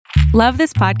Love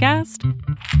this podcast?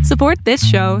 Support this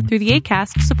show through the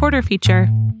Acast supporter feature.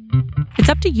 It's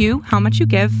up to you how much you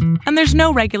give, and there's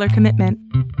no regular commitment.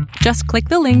 Just click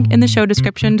the link in the show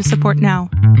description to support now.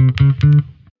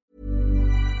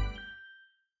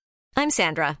 I'm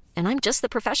Sandra, and I'm just the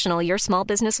professional your small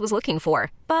business was looking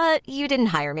for. But you didn't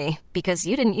hire me because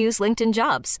you didn't use LinkedIn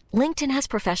Jobs. LinkedIn has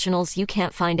professionals you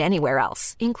can't find anywhere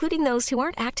else, including those who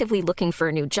aren't actively looking for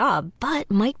a new job, but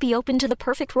might be open to the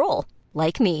perfect role,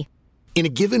 like me. In a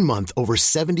given month, over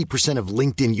 70% of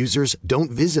LinkedIn users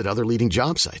don't visit other leading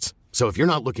job sites. So if you're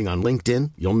not looking on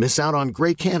LinkedIn, you'll miss out on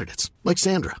great candidates like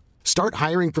Sandra. Start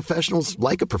hiring professionals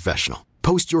like a professional.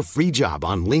 Post your free job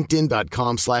on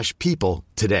linkedin.com/people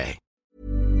today.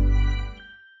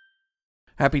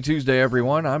 Happy Tuesday,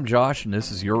 everyone. I'm Josh, and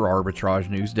this is your Arbitrage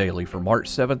News Daily for March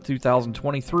 7th,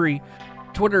 2023.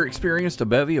 Twitter experienced a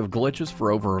bevy of glitches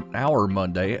for over an hour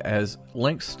Monday as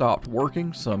links stopped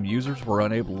working, some users were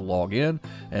unable to log in,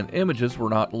 and images were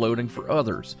not loading for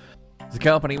others. The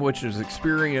company, which has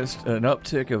experienced an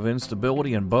uptick of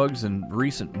instability and bugs in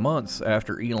recent months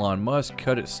after Elon Musk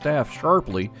cut its staff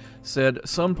sharply, said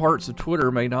some parts of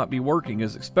Twitter may not be working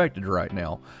as expected right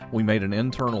now. We made an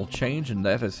internal change and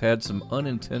that has had some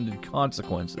unintended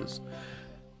consequences.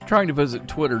 Trying to visit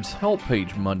Twitter's help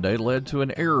page Monday led to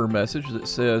an error message that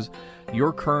says,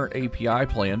 your current API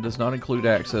plan does not include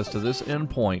access to this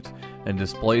endpoint, and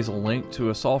displays a link to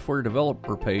a software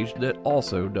developer page that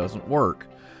also doesn't work.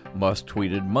 Musk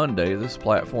tweeted Monday, this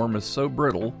platform is so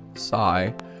brittle,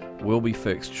 sigh, will be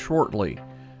fixed shortly.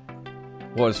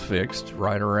 Was fixed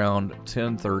right around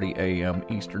 10:30 a.m.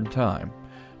 Eastern Time.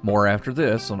 More after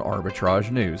this on Arbitrage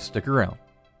News. Stick around.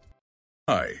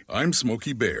 Hi, I'm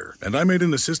Smokey Bear, and I made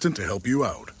an assistant to help you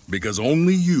out, because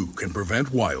only you can prevent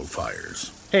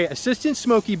wildfires. Hey, Assistant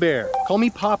Smokey Bear, call me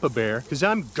Papa Bear, because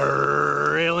I'm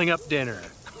grilling up dinner.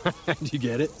 Do you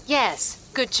get it? Yes,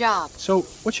 good job. So,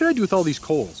 what should I do with all these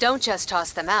coals? Don't just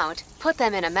toss them out. Put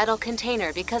them in a metal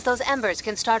container because those embers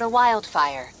can start a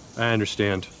wildfire. I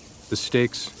understand. The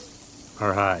stakes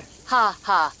are high. Ha,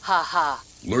 ha, ha, ha.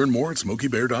 Learn more at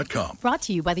SmokeyBear.com. Brought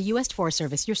to you by the U.S. Forest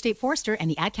Service, your state forester, and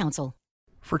the Ad Council.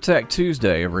 For Tech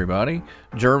Tuesday, everybody,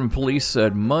 German police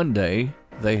said Monday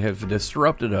they have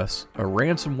disrupted a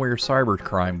ransomware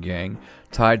cybercrime gang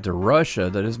tied to Russia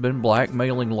that has been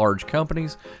blackmailing large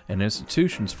companies and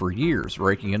institutions for years,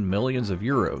 raking in millions of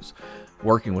euros.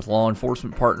 Working with law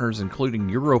enforcement partners including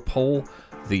Europol,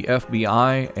 the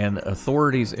FBI, and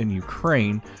authorities in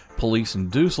Ukraine, police in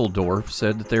Dusseldorf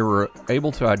said that they were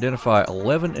able to identify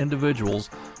 11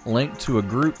 individuals linked to a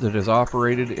group that has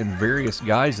operated in various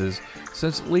guises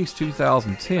since at least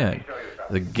 2010.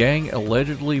 The gang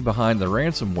allegedly behind the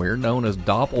ransomware, known as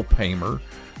Doppelpaymer,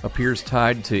 appears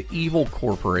tied to Evil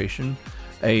Corporation,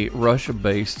 a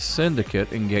Russia-based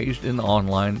syndicate engaged in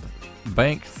online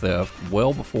bank theft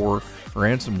well before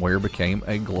ransomware became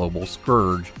a global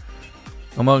scourge.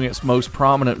 Among its most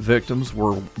prominent victims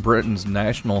were Britain's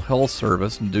National Health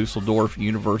Service and Dusseldorf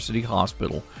University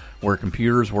Hospital, where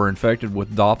computers were infected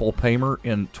with Doppelpaymer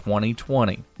in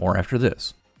 2020. More after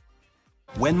this.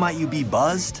 When might you be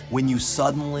buzzed? When you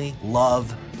suddenly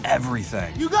love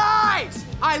everything. You guys!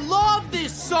 I love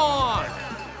this song!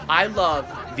 I love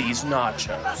these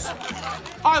nachos.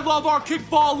 I love our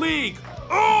kickball league!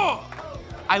 Ugh!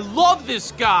 I love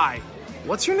this guy!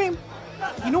 What's your name?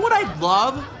 You know what I'd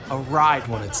love? A ride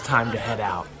when it's time to head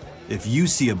out. If you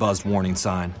see a buzzed warning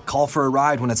sign, call for a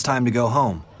ride when it's time to go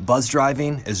home. Buzz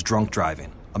driving is drunk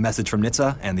driving. A message from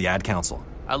NHTSA and the Ad Council.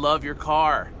 I love your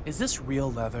car. Is this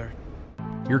real leather?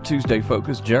 Your Tuesday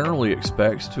Focus generally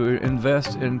expects to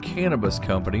invest in cannabis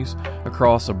companies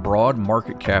across a broad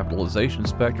market capitalization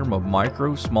spectrum of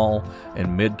micro, small,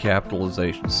 and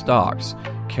mid-capitalization stocks.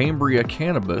 Cambria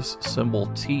Cannabis, symbol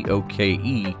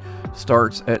TOKE,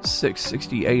 starts at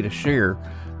 $6.68 a share.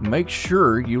 Make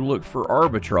sure you look for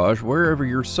arbitrage wherever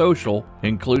you're social,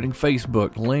 including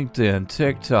Facebook, LinkedIn,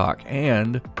 TikTok,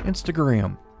 and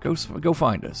Instagram. Go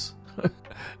find us.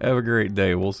 Have a great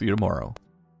day. We'll see you tomorrow.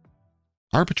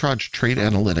 Arbitrage Trade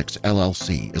Analytics,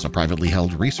 LLC is a privately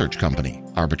held research company.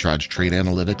 Arbitrage Trade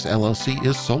Analytics, LLC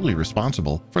is solely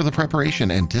responsible for the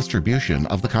preparation and distribution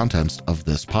of the contents of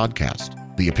this podcast.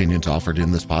 The opinions offered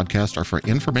in this podcast are for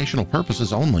informational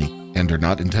purposes only and are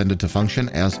not intended to function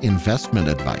as investment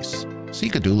advice.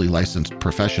 Seek a duly licensed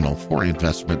professional for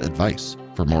investment advice.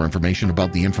 For more information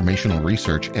about the informational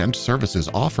research and services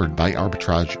offered by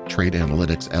Arbitrage Trade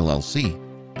Analytics, LLC,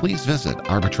 please visit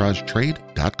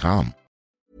arbitragetrade.com.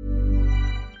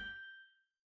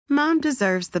 Mom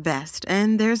deserves the best,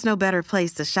 and there's no better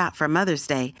place to shop for Mother's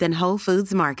Day than Whole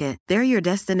Foods Market. They're your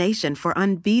destination for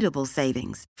unbeatable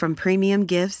savings, from premium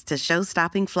gifts to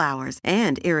show-stopping flowers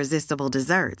and irresistible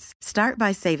desserts. Start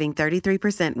by saving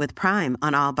 33% with Prime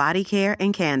on all body care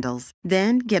and candles.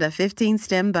 Then get a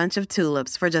 15-stem bunch of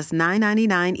tulips for just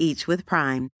 $9.99 each with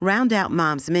Prime. Round out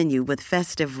Mom's menu with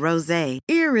festive rosé,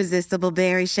 irresistible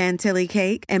berry chantilly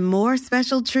cake, and more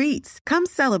special treats. Come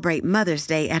celebrate Mother's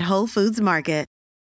Day at Whole Foods Market.